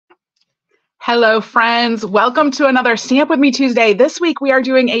Hello, friends. Welcome to another Stamp With Me Tuesday. This week, we are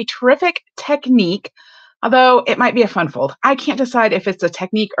doing a terrific technique, although it might be a fun fold. I can't decide if it's a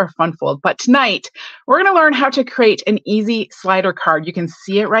technique or fun fold, but tonight, we're going to learn how to create an easy slider card. You can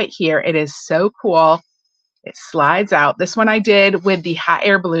see it right here. It is so cool. It slides out. This one I did with the hot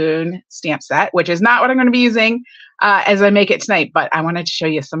air balloon stamp set, which is not what I'm going to be using as I make it tonight, but I wanted to show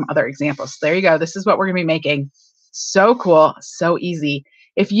you some other examples. There you go. This is what we're going to be making. So cool, so easy.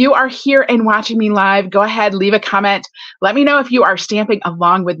 If you are here and watching me live, go ahead, leave a comment. Let me know if you are stamping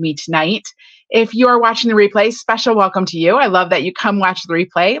along with me tonight. If you are watching the replay, special welcome to you. I love that you come watch the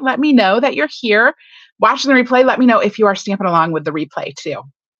replay. Let me know that you're here watching the replay. Let me know if you are stamping along with the replay too.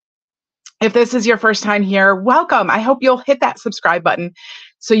 If this is your first time here, welcome. I hope you'll hit that subscribe button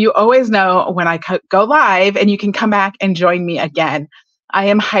so you always know when I go live and you can come back and join me again. I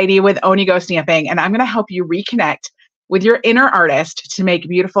am Heidi with Onigo Stamping, and I'm going to help you reconnect with your inner artist to make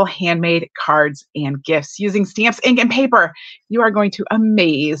beautiful handmade cards and gifts using stamps, ink, and paper. You are going to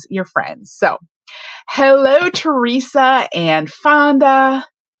amaze your friends. So, hello, Teresa and Fonda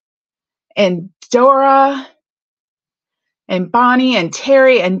and Dora and Bonnie and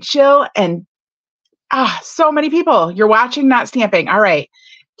Terry and Jill and so many people. You're watching, not stamping. All right.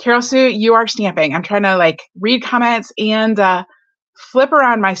 Carol Sue, you are stamping. I'm trying to read comments and flip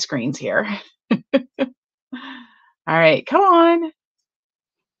around my screens here. All right, come on.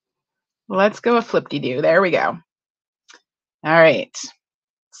 Let's go a flip-de-doo. There we go. All right.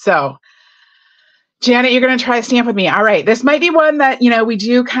 So, Janet, you're going to try a stamp with me. All right. This might be one that, we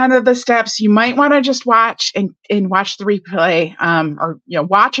do kind of the steps. You might want to just watch and watch the replay or,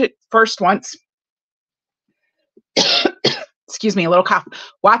 watch it first once. Excuse me, a little cough.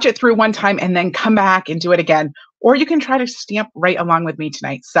 Watch it through one time and then come back and do it again. Or you can try to stamp right along with me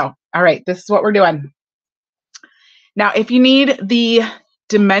tonight. So, all right, this is what we're doing. Now, if you need the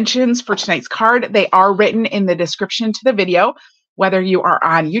dimensions for tonight's card, they are written in the description to the video, whether you are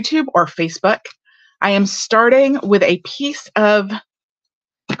on YouTube or Facebook. I am starting with a piece of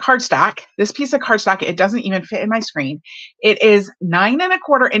cardstock. This piece of cardstock, it doesn't even fit in my screen. It is 9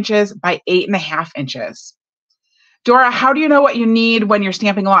 1/4 inches by 8 1/2 inches. Dora, how do you know what you need when you're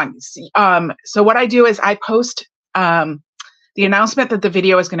stamping along? So what I do is I post the announcement that the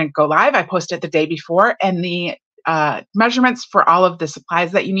video is going to go live. I post it the day before, and the measurements for all of the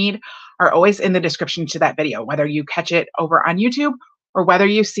supplies that you need are always in the description to that video, whether you catch it over on YouTube or whether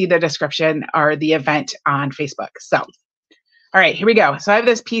you see the description or the event on Facebook. So, all right, here we go. So I have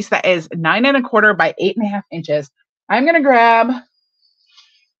this piece that is 9 1/4 by 8 1/2 inches. I'm going to grab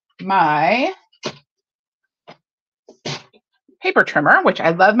my paper trimmer, which I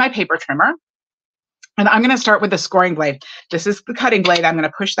love my paper trimmer. And I'm going to start with the scoring blade. This is the cutting blade. I'm going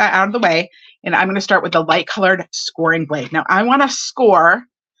to push that out of the way. And I'm going to start with the light colored scoring blade. Now I want to score.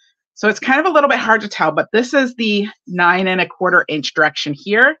 So it's kind of a little bit hard to tell, but this is the 9 1/4 inch direction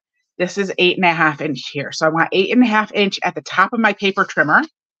here. This is 8 1/2 inch here. So I want 8 1/2 inch at the top of my paper trimmer.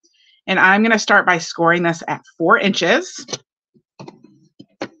 And I'm going to start by scoring this at 4 inches.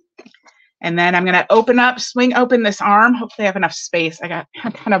 And then I'm going to swing open this arm. Hopefully I have enough space. I'm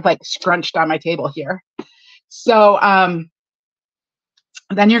kind of scrunched on my table here. So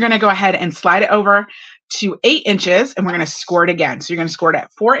then you're going to go ahead and slide it over to 8 inches, and we're going to score it again. So you're going to score it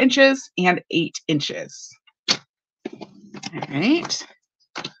at 4 inches and 8 inches. All right.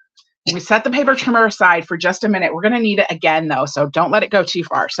 We set the paper trimmer aside for just a minute. We're going to need it again, though, so don't let it go too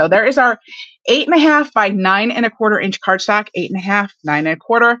far. So there is our 8 1/2 by 9 1/4 inch cardstock, 8 1/2, 9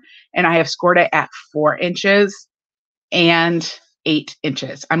 1/4, and I have scored it at 4 inches and 8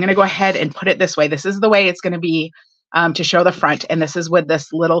 inches. I'm going to go ahead and put it this way. This is the way it's going to be to show the front, and this is with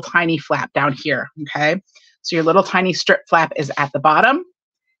this little tiny flap down here, okay? So your little tiny strip flap is at the bottom,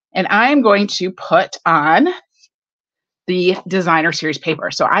 and I'm going to put on the designer series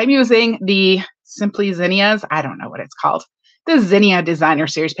paper. So I'm using the Simply Zinnia's, I don't know what it's called, the Zinnia designer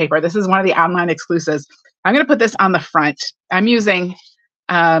series paper. This is one of the online exclusives. I'm going to put this on the front. I'm using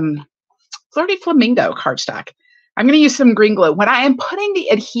Flirty Flamingo cardstock. I'm going to use some green glue. When I am putting the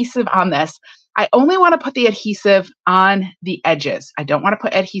adhesive on this, I only want to put the adhesive on the edges. I don't want to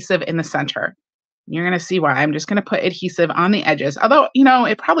put adhesive in the center. You're going to see why. I'm just going to put adhesive on the edges, although,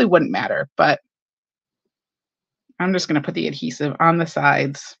 it probably wouldn't matter, but I'm just going to put the adhesive on the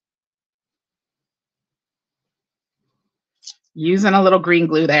sides. Using a little green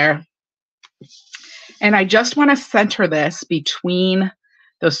glue there. And I just want to center this between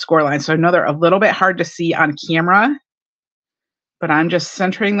those score lines. So I know they're a little bit hard to see on camera, but I'm just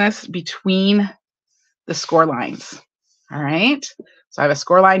centering this between the score lines. All right. So I have a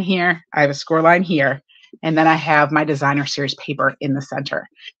score line here. I have a score line here. And then I have my designer series paper in the center.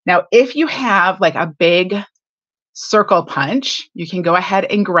 Now, if you have like a big circle punch, you can go ahead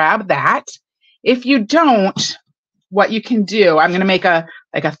and grab that. If you don't, what you can do, I'm going to make a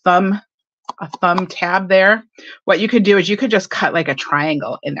thumb tab there. What you could do is you could just cut like a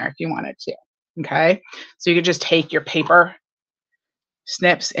triangle in there if you wanted to. Okay. So you could just take your paper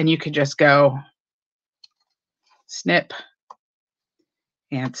snips and you could just go snip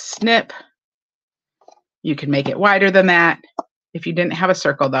and snip. You can make it wider than that. If you didn't have a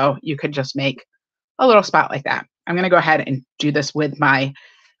circle though, you could just make a little spot like that. I'm going to go ahead and do this with my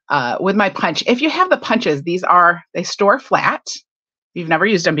punch. If you have the punches, they store flat. If you've never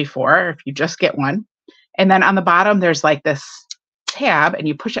used them before, if you just get one. And then on the bottom, there's like this tab and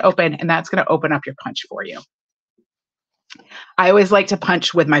you push it open and that's going to open up your punch for you. I always like to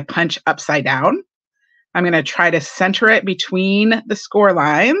punch with my punch upside down. I'm going to try to center it between the score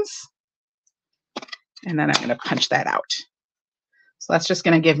lines. And then I'm going to punch that out. So that's just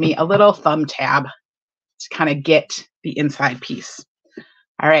going to give me a little thumb tab to kind of get the inside piece.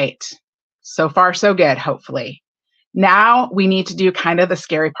 All right. So far, so good, hopefully. Now we need to do kind of the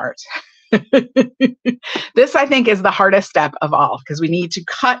scary part. This, I think, is the hardest step of all because we need to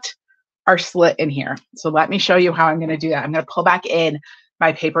cut our slit in here. So let me show you how I'm going to do that. I'm going to pull back in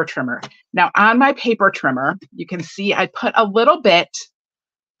my paper trimmer. Now on my paper trimmer, you can see I put a little bit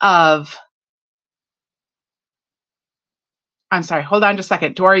of, I'm sorry, hold on just a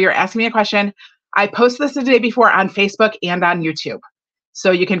second. Dora, you're asking me a question. I posted this the day before on Facebook and on YouTube.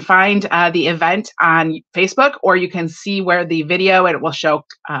 So you can find the event on Facebook, or you can see where the video, and it will show,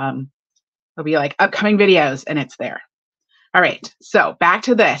 it'll be like upcoming videos and it's there. All right, so back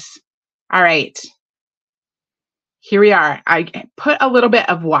to this. All right, here we are. I put a little bit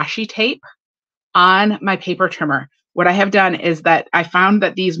of washi tape on my paper trimmer. What I have done is that I found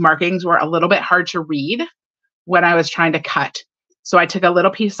that these markings were a little bit hard to read when I was trying to cut. So I took a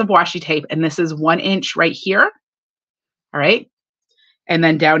little piece of washi tape, and this is 1 inch right here. All right. And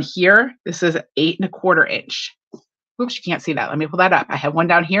then down here, this is 8 1/4 inch. Oops, you can't see that. Let me pull that up. I have one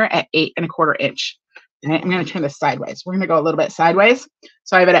down here at 8 1/4 inch. And I'm going to turn this sideways. We're going to go a little bit sideways.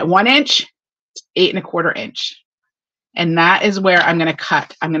 So I have it at 1 inch, 8 1/4 inch. And that is where I'm going to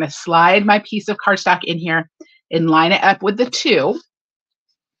cut. I'm going to slide my piece of cardstock in here and line it up with the 2.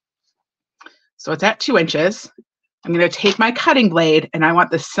 So it's at 2 inches. I'm going to take my cutting blade, and I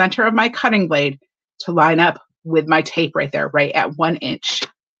want the center of my cutting blade to line up with my tape right there, right at 1 inch.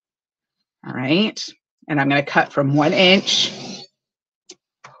 All right. And I'm going to cut from 1 inch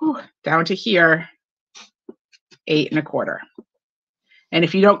down to here, 8 1/4. And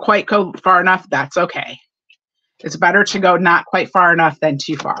if you don't quite go far enough, that's okay. It's better to go not quite far enough than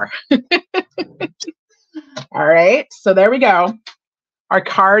too far. All right. So there we go. Our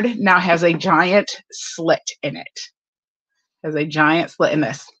card now has a giant slit in it. Has a giant slit in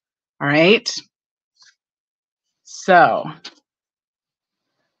this. All right. So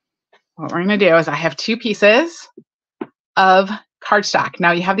what we're going to do is I have 2 pieces of cardstock.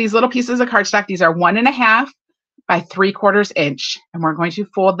 Now you have these little pieces of cardstock. These are 1 1/2 by 3/4 inch, and we're going to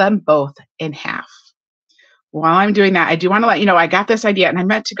fold them both in half. While I'm doing that, I do want to let you know I got this idea, and I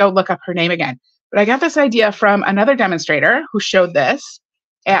meant to go look up her name again, but I got this idea from another demonstrator who showed this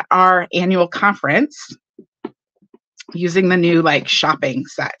at our annual conference using the new like shopping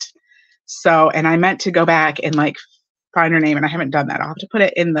set. So, and I meant to go back and like find her name, and I haven't done that. I'll have to put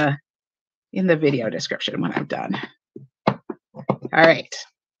it in the video description when I'm done. All right.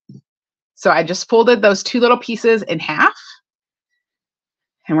 So I just folded those 2 little pieces in half,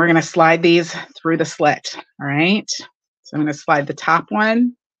 and we're going to slide these through the slit. All right. So I'm going to slide the top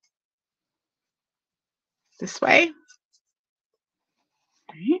one this way.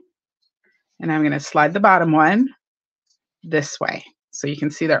 All right. And I'm going to slide the bottom one this way. So you can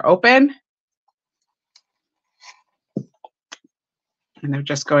see they're open. And they're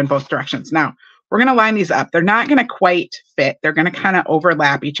just going both directions. Now, we're going to line these up. They're not going to quite fit. They're going to kind of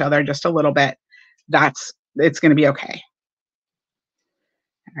overlap each other just a little bit. It's going to be okay.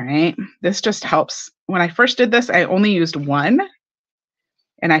 All right. This just helps. When I first did this, I only used 1.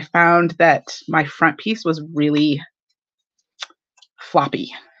 And I found that my front piece was really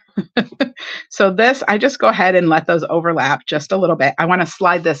floppy. So this, I just go ahead and let those overlap just a little bit. I want to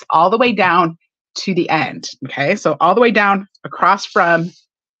slide this all the way down to the end. Okay. So all the way down across from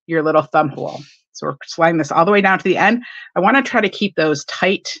your little thumb hole. So we're sliding this all the way down to the end. I want to try to keep those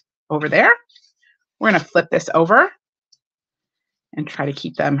tight over there. We're going to flip this over and try to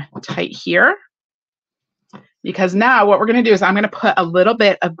keep them tight here. Because now what we're going to do is I'm going to put a little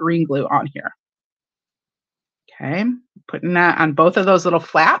bit of green glue on here. Okay, putting that on both of those little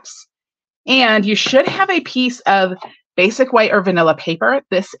flaps. And you should have a piece of basic white or vanilla paper.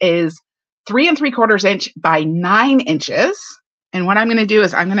 This is 3 3/4 inch by 9 inches. And what I'm going to do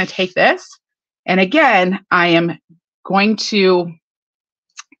is I'm going to take this, and again, I am going to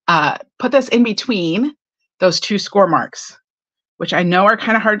put this in between those 2 score marks, which I know are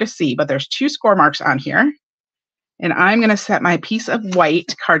kind of hard to see, but there's 2 score marks on here. And I'm going to set my piece of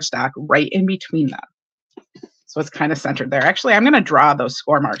white cardstock right in between them. So it's kind of centered there. Actually, I'm going to draw those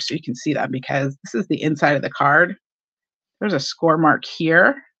score marks so you can see them, because this is the inside of the card. There's a score mark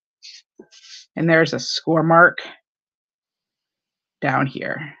here, and there's a score mark down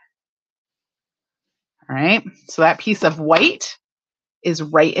here. All right, so that piece of white is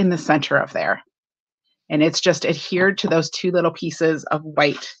right in the center of there. And it's just adhered to those 2 little pieces of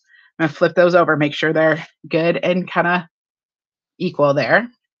white. I'm gonna flip those over, make sure they're good and kind of equal there.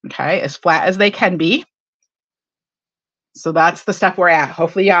 Okay, as flat as they can be. So that's the step we're at.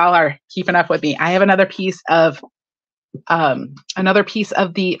 Hopefully y'all are keeping up with me. I have another piece of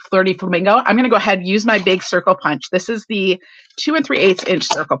the Flirty Flamingo. I'm going to go ahead and use my big circle punch. This is the 2 3/8 inch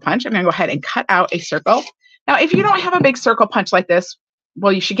circle punch. I'm going to go ahead and cut out a circle. Now, if you don't have a big circle punch like this,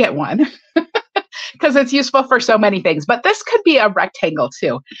 well, you should get one because it's useful for so many things. But this could be a rectangle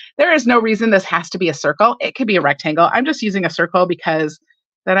too. There is no reason this has to be a circle. It could be a rectangle. I'm just using a circle because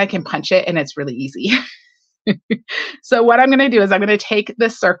then I can punch it and it's really easy. So what I'm going to do is I'm going to take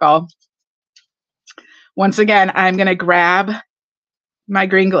this circle. Once again, I'm going to grab my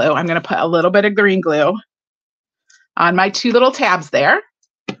green glue. I'm going to put a little bit of green glue on my 2 little tabs there.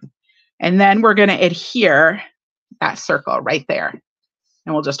 And then we're going to adhere that circle right there.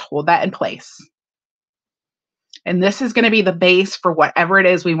 And we'll just hold that in place. And this is going to be the base for whatever it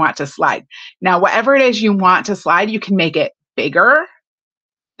is we want to slide. Now, whatever it is you want to slide, you can make it bigger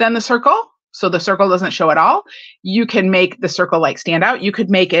than the circle, so the circle doesn't show at all. You can make the circle like stand out. You could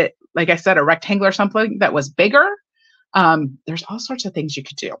make it, like I said, a rectangle or something that was bigger. There's all sorts of things you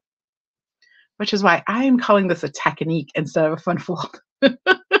could do, which is why I am calling this a technique instead of a fun fold.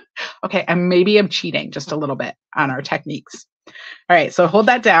 Okay, and maybe I'm cheating just a little bit on our techniques. All right, so hold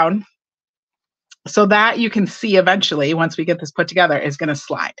that down so that you can see eventually, once we get this put together, is going to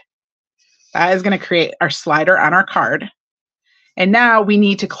slide. That is going to create our slider on our card. And now we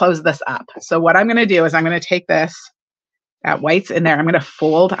need to close this up. So what I'm going to do is I'm going to take this, that white's in there, I'm going to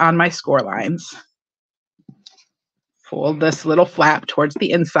fold on my score lines. Fold this little flap towards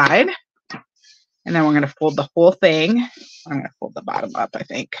the inside. And then we're going to fold the whole thing. I'm going to fold the bottom up, I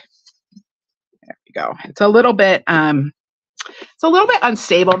think. There we go. It's a little bit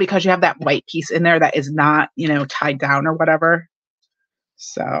unstable because you have that white piece in there that is not, tied down or whatever.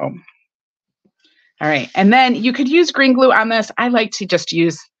 So all right, and then you could use green glue on this. I like to just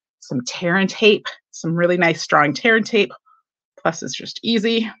use some tear and tape, some really nice strong tear and tape. Plus it's just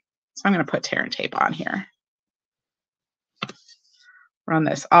easy. So I'm going to put tear and tape on here. Run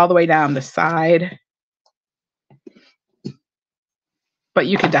this all the way down the side. But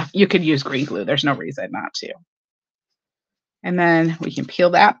you could use green glue. There's no reason not to. And then we can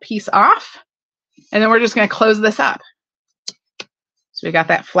peel that piece off. And then we're just going to close this up. So we got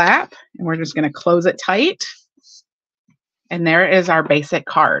that flap, and we're just going to close it tight. And there is our basic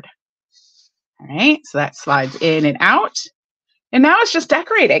card. All right, so that slides in and out. And now it's just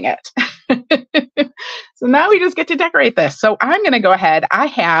decorating it. So now we just get to decorate this. So I'm going to go ahead.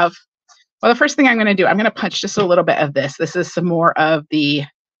 The first thing I'm going to do, I'm going to punch just a little bit of this. This is some more of the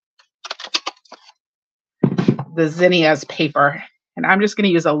zinnias paper. And I'm just going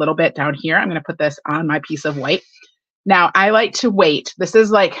to use a little bit down here. I'm going to put this on my piece of white. Now, I like to wait. This is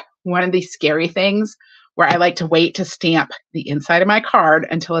like one of these scary things where I like to wait to stamp the inside of my card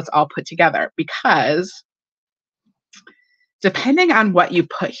until it's all put together, because depending on what you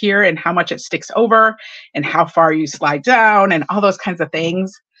put here and how much it sticks over and how far you slide down and all those kinds of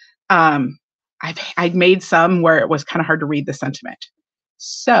things, I've made some where it was kind of hard to read the sentiment.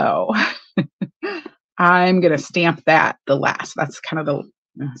 So I'm going to stamp that the last. That's kind of the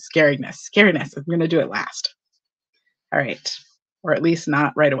scariness. I'm going to do it last. All right. Or at least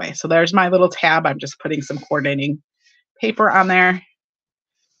not right away. So there's my little tab. I'm just putting some coordinating paper on there.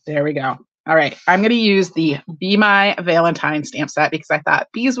 There we go. All right. I'm going to use the Be My Valentine stamp set because I thought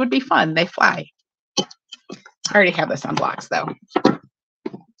bees would be fun. They fly. I already have this on blocks though.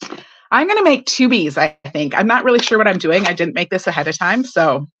 I'm going to make 2 bees, I think. I'm not really sure what I'm doing. I didn't make this ahead of time,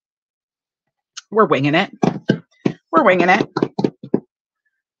 so we're winging it. We're winging it.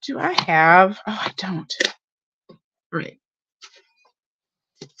 Do I have, oh, I don't. All right.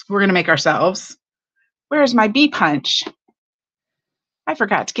 We're going to make ourselves. Where's my bee punch? I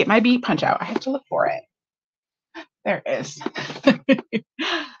forgot to get my bee punch out. I have to look for it. There it is.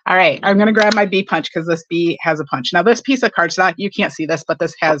 All right, I'm going to grab my bee punch because this bee has a punch. Now, this piece of cardstock, you can't see this, but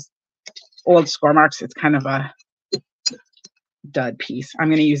this has old score marks. It's kind of a dud piece. I'm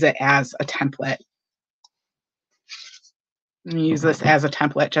going to use it as a template. I'm going to use this as a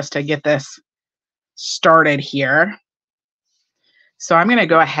template just to get this started here. So I'm going to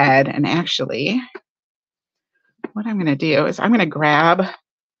go ahead and actually, what I'm going to do is I'm going to grab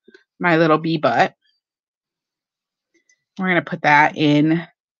my little bee butt. We're going to put that in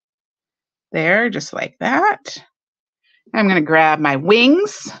there just like that. I'm going to grab my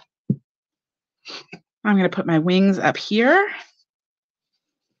wings. I'm going to put my wings up here.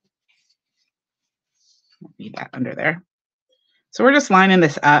 Leave that under there. So we're just lining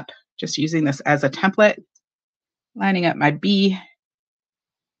this up, just using this as a template, lining up my bee.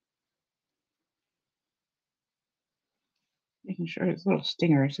 Making sure his little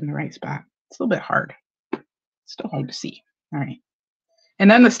stinger is in the right spot. It's a little bit hard. Still hard to see. All right. And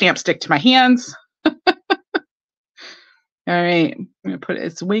then the stamp stick to my hands. All right. I'm going to put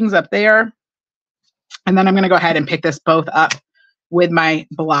its wings up there. And then I'm going to go ahead and pick this both up with my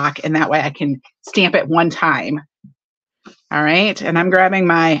block. And that way I can stamp it one time. All right. And I'm grabbing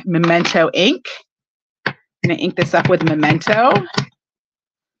my Memento ink. I'm going to ink this up with Memento.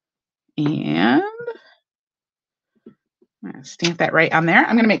 And I'm going to stamp that right on there.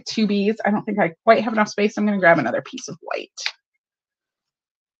 I'm going to make 2 bees. I don't think I quite have enough space. I'm going to grab another piece of white.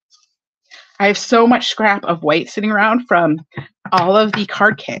 I have so much scrap of white sitting around from all of the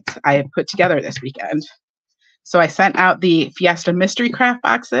card kits I have put together this weekend. So I sent out the Fiesta Mystery Craft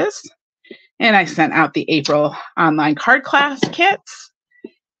boxes, and I sent out the April online card class kits,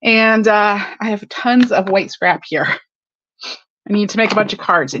 and I have tons of white scrap here. I need to make a bunch of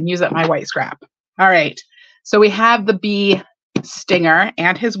cards and use up my white scrap. All right, so we have the bee stinger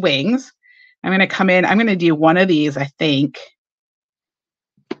and his wings. I'm going to come in. I'm going to do one of these, I think,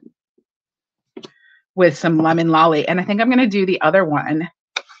 with some lemon lolly, and I think I'm going to do the other one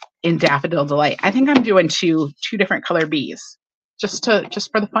in Daffodil Delight. I think I'm doing two different color bees, just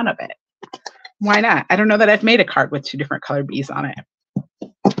for the fun of it. Why not? I don't know that I've made a card with 2 different color bees on it.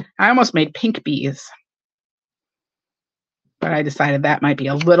 I almost made pink bees, but I decided that might be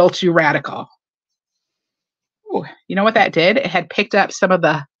a little too radical. Ooh, you know what that did? It had picked up some of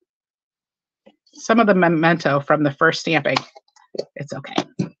the Memento from the first stamping. It's okay.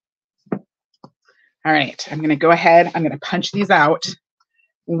 All right, I'm going to go ahead. I'm going to punch these out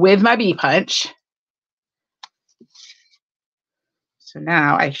with my bee punch. So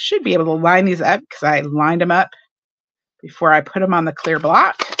now I should be able to line these up because I lined them up before I put them on the clear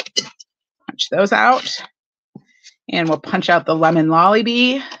block. Punch those out. And we'll punch out the lemon lolly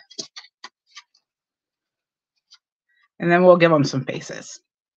bee. And then we'll give them some faces,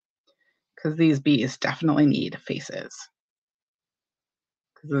 because these bees definitely need faces.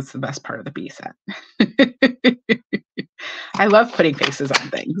 Because it's the best part of the bee set. I love putting faces on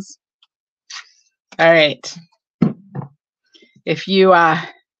things. All right. If you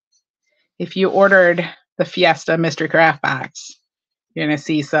ordered the Fiesta Mystery Craft box, you're gonna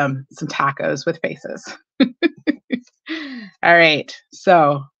see some tacos with faces. All right.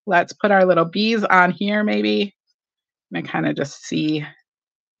 So let's put our little bees on here. Maybe I'm gonna kind of just see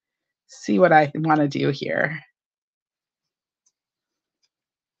what I want to do here.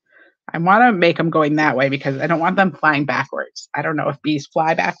 I want to make them going that way because I don't want them flying backwards. I don't know if bees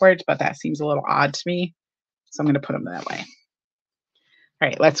fly backwards, but that seems a little odd to me. So I'm going to put them that way. All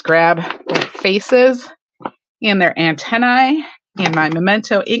right, let's grab their faces and their antennae and my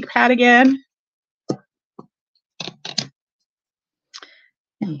Memento ink pad again.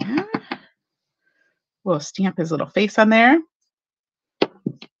 And we'll stamp his little face on there.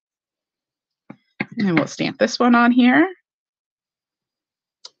 And then we'll stamp this one on here.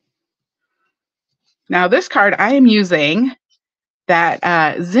 Now this card, I am using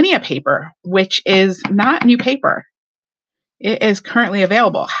that zinnia paper, which is not new paper. It is currently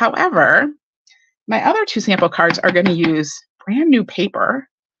available. However, my other 2 sample cards are going to use brand new paper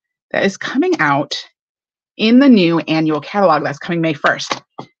that is coming out in the new annual catalog that's coming May 1st.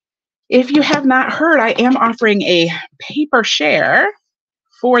 If you have not heard, I am offering a paper share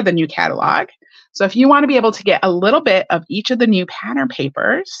for the new catalog. So if you want to be able to get a little bit of each of the new pattern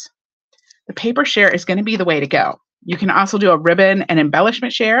papers, the paper share is going to be the way to go. You can also do a ribbon and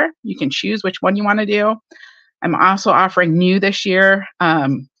embellishment share. You can choose which one you want to do. I'm also offering new this year.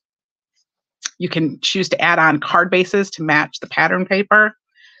 You can choose to add on card bases to match the pattern paper.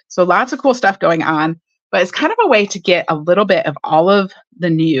 So lots of cool stuff going on, but it's kind of a way to get a little bit of all of the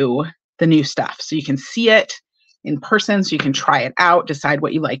new stuff. So you can see it in person, so you can try it out, decide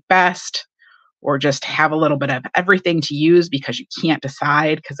what you like best, or just have a little bit of everything to use because you can't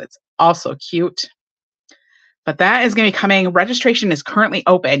decide, because it's also cute. But that is going to be coming. Registration is currently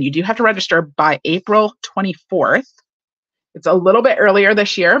open. You do have to register by April 24th. It's a little bit earlier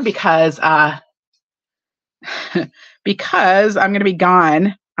this year because because I'm going to be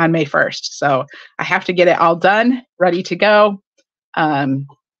gone on May 1st. So I have to get it all done, ready to go, and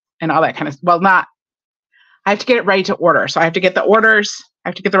all that kind of, well, not, I have to get it ready to order. So I have to get the orders, I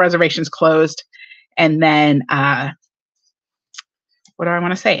have to get the reservations closed, and then, what do I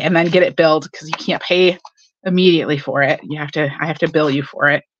want to say? And then get it billed, because you can't pay immediately for it. I have to bill you for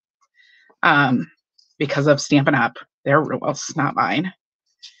it, because of Stampin' Up, their rules, not mine.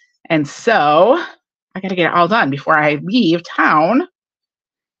 And so I got to get it all done before I leave town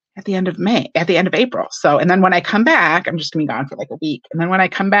at the end of April. So, and then when I come back, I'm just gonna be gone for like a week. And then when I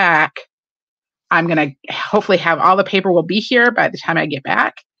come back, I'm gonna hopefully have all the paper will be here by the time I get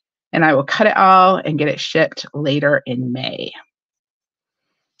back, and I will cut it all and get it shipped later in May.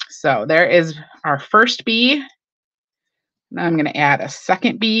 So there is our first bee. Now I'm gonna add a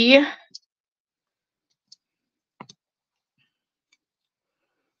second bee.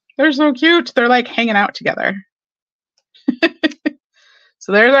 They're so cute. They're like hanging out together.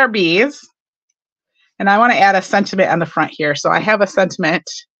 So there's our bees. And I want to add a sentiment on the front here. So I have a sentiment.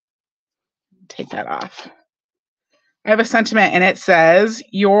 Take that off. I have a sentiment and it says,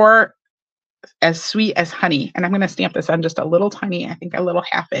 "You're as sweet as honey." And I'm going to stamp this on just a little tiny, I think a little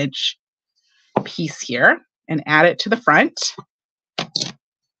 1/2 inch piece here, and add it to the front.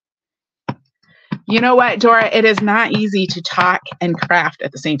 You know what, Dora? It is not easy to talk and craft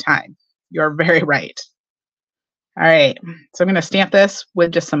at the same time. You're very right. All right, so I'm going to stamp this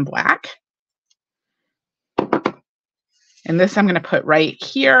with just some black. And this I'm going to put right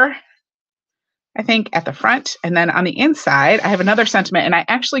here, I think, at the front. And then on the inside, I have another sentiment. And I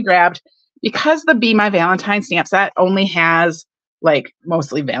actually grabbed, because the Be My Valentine stamp set only has like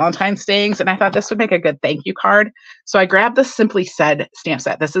mostly Valentine sayings, and I thought this would make a good thank you card. So I grabbed the Simply Said stamp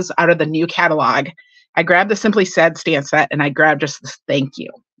set. This is out of the new catalog. I grabbed the Simply Said stamp set and I grabbed just this thank you.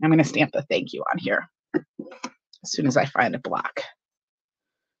 I'm going to stamp the thank you on here as soon as I find a block.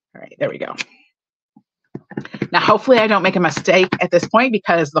 All right, there we go. Now, hopefully I don't make a mistake at this point,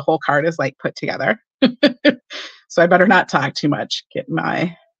 because the whole card is like put together. So I better not talk too much. Get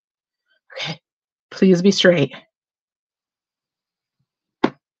my, okay, please be straight.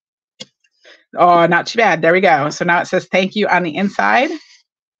 Oh, not too bad. There we go. So now it says thank you on the inside.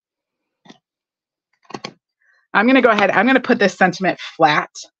 I'm going to go ahead. I'm going to put this sentiment flat.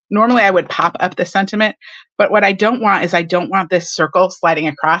 Normally I would pop up the sentiment, but what I don't want is I don't want this circle sliding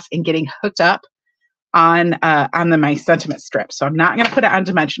across and getting hooked up on my sentiment strip. So I'm not going to put it on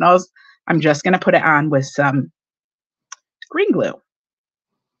dimensionals. I'm just going to put it on with some green glue.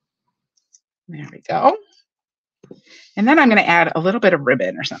 There we go. And then I'm going to add a little bit of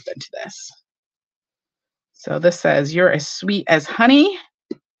ribbon or something to this. So this says, "You're as sweet as honey,"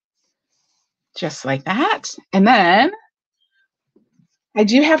 just like that. And then I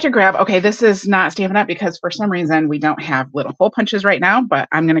do have to grab, okay, this is not Stampin' Up because for some reason we don't have little hole punches right now, but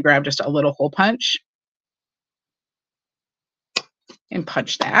I'm going to grab just a little hole punch and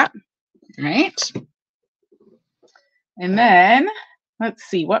punch that, right? And then let's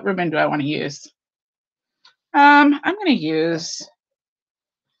see, what ribbon do I want to use? I'm going to use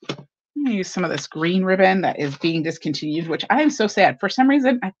some of this green ribbon that is being discontinued, which I am so sad. For some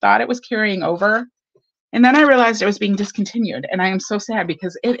reason, I thought it was carrying over, and then I realized it was being discontinued, and I am so sad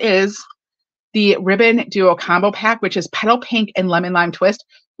because it is the Ribbon Duo Combo Pack, which is Petal Pink and Lemon Lime Twist,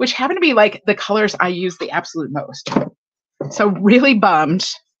 which happen to be like the colors I use the absolute most. So really bummed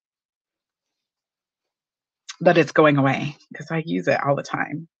that it's going away because I use it all the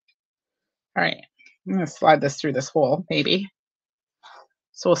time. All right, I'm going to slide this through this hole, maybe.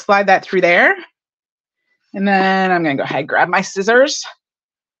 So we'll slide that through there. And then I'm going to go ahead and grab my scissors,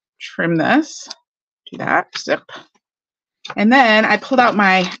 trim this, do that, zip. And then I pulled out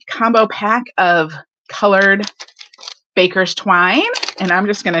my combo pack of colored baker's twine, and I'm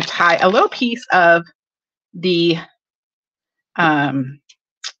just going to tie a little piece of the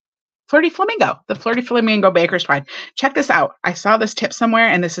Flirty Flamingo, the Flirty Flamingo baker's twine. Check this out. I saw this tip somewhere,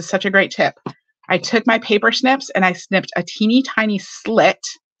 and this is such a great tip. I took my paper snips and I snipped a teeny tiny slit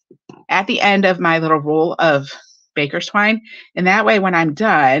at the end of my little roll of baker's twine. And that way, when I'm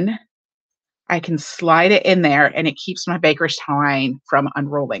done, I can slide it in there and it keeps my baker's twine from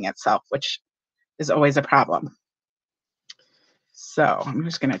unrolling itself, which is always a problem. So I'm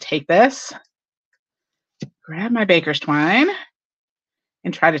just going to take this, grab my baker's twine,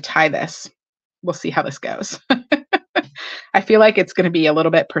 and try to tie this. We'll see how this goes. I feel like it's going to be a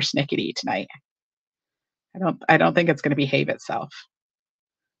little bit persnickety tonight. I don't think it's going to behave itself.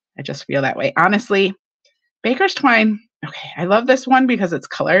 I just feel that way. Honestly, baker's twine, okay, I love this one because it's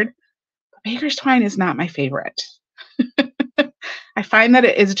colored, but baker's twine is not my favorite. I find that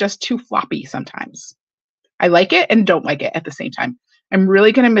it is just too floppy sometimes. I like it and don't like it at the same time. I'm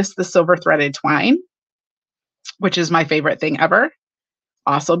really going to miss the silver threaded twine, which is my favorite thing ever.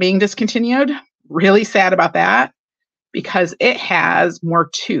 Also being discontinued. Really sad about that because it has more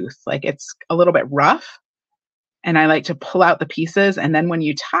tooth. Like it's a little bit rough and I like to pull out the pieces. And then when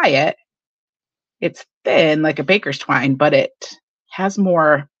you tie it, it's thin like a baker's twine, but it has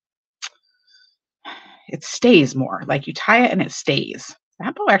more, it stays more. Like you tie it and it stays.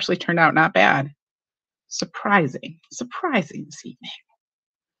 That bow actually turned out not bad. Surprising this evening.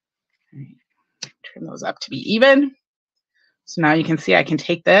 All right. Trim those up to be even. So now you can see I can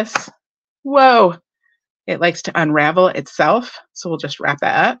take this. Whoa, it likes to unravel itself. So we'll just wrap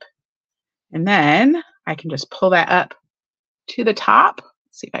that up. And then I can just pull that up to the top.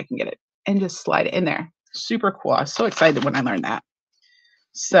 Let's see if I can get it and just slide it in there. Super cool. I was so excited when I learned that.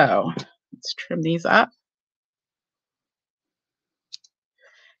 So let's trim these up.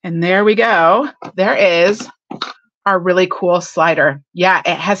 And there we go. There is our really cool slider. Yeah,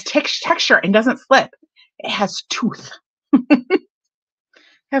 it has texture and doesn't slip. It has tooth. It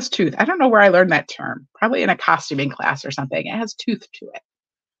has tooth. I don't know where I learned that term. Probably in a costuming class or something. It has tooth to it.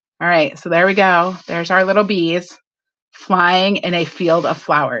 All right, so there we go. There's our little bees flying in a field of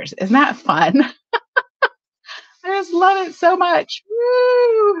flowers. Isn't that fun? I just love it so much.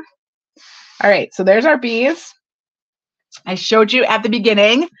 Woo! All right, so there's our bees. I showed you at the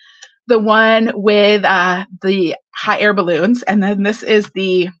beginning the one with the hot air balloons, and then this is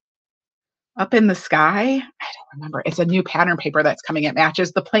the up in the sky. I don't remember. It's a new pattern paper that's coming. It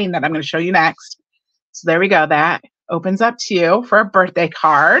matches the plain that I'm going to show you next. So there we go. That opens up to you for a birthday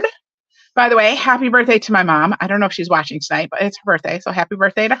card. By the way, happy birthday to my mom. I don't know if she's watching tonight, but it's her birthday, so happy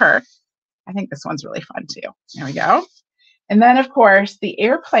birthday to her. I think this one's really fun too. There we go. And then, of course, the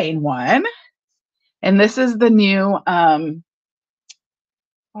airplane one. And this is the new,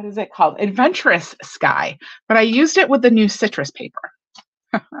 what is it called? Adventurous Sky. But I used it with the new citrus paper.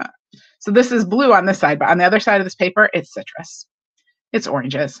 So this is blue on this side, but on the other side of this paper, it's citrus. It's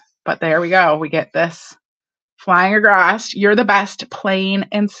oranges. But there we go. We get this flying across. You're the best, plain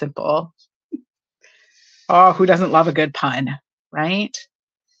and simple. Oh, who doesn't love a good pun, right?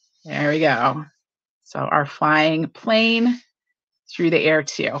 There we go. So our flying plane through the air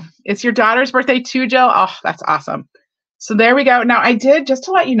too. It's your daughter's birthday too, Jill. Oh, that's awesome. So there we go. Now I did, just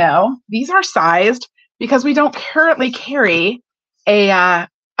to let you know, these are sized because we don't currently carry a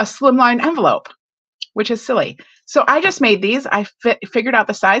slimline envelope, which is silly. So I just made these. I figured out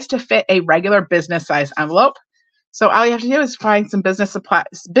the size to fit a regular business size envelope. So all you have to do is find some business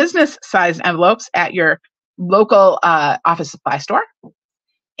sized envelopes at your local office supply store,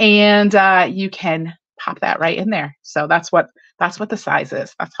 and you can pop that right in there. So that's what the size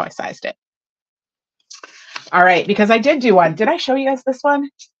is. That's how I sized it. All right, because I did do one. Did I show you guys this one?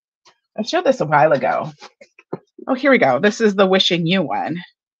 I showed this a while ago. Oh, here we go. This is the Wishing You one.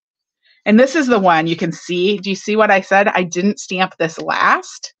 And this is the one you can see. Do you see what I said? I didn't stamp this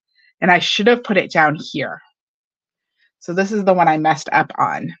last, and I should have put it down here. So this is the one I messed up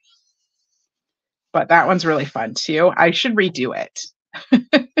on. But that one's really fun too. I should redo it.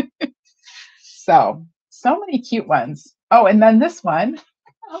 So many cute ones. Oh, and then this one.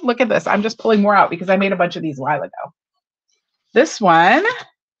 Oh, look at this. I'm just pulling more out because I made a bunch of these a while ago. This one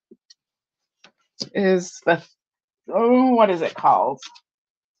is the, oh, what is it called?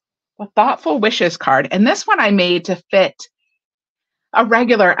 The Thoughtful Wishes card. And this one I made to fit a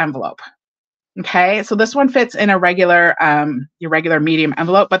regular envelope. Okay, so this one fits in a regular, your regular medium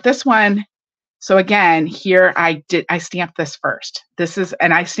envelope, but this one, so again, here I stamped this first.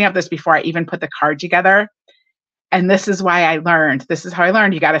 And I stamped this before I even put the card together. And this is why I learned, this is how I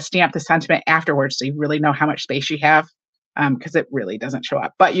learned, you got to stamp the sentiment afterwards so you really know how much space you have, because it really doesn't show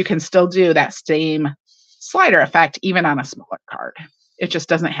up. But you can still do that same slider effect even on a smaller card. It just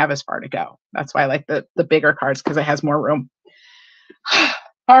doesn't have as far to go. That's why I like the bigger cards, because it has more room.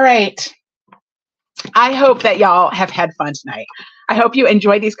 All right. I hope that y'all have had fun tonight. I hope you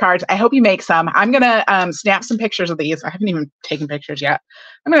enjoy these cards. I hope you make some. I'm going to snap some pictures of these. I haven't even taken pictures yet.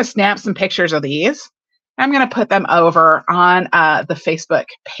 I'm going to snap some pictures of these. I'm going to put them over on the Facebook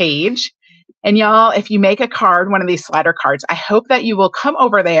page. And y'all, if you make a card, one of these slider cards, I hope that you will come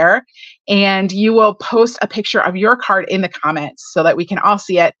over there and you will post a picture of your card in the comments so that we can all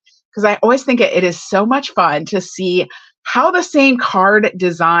see it. Because I always think it is so much fun to see how the same card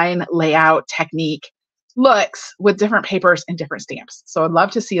design layout technique looks with different papers and different stamps. So I'd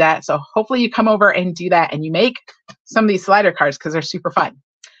love to see that. So hopefully you come over and do that and you make some of these slider cards because they're super fun.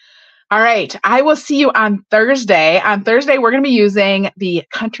 All right, I will see you on Thursday. On Thursday, we're going to be using the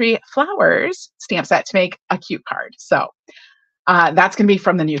Country Flowers stamp set to make a cute card. So that's going to be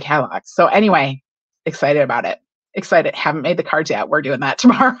from the new catalog. So anyway, excited about it. Excited. Haven't made the cards yet. We're doing that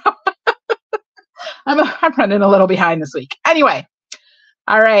tomorrow. I'm running a little behind this week. Anyway,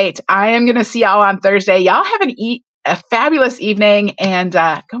 all right, I am going to see y'all on Thursday. Y'all have a fabulous evening and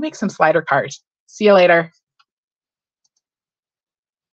go make some slider cards. See you later.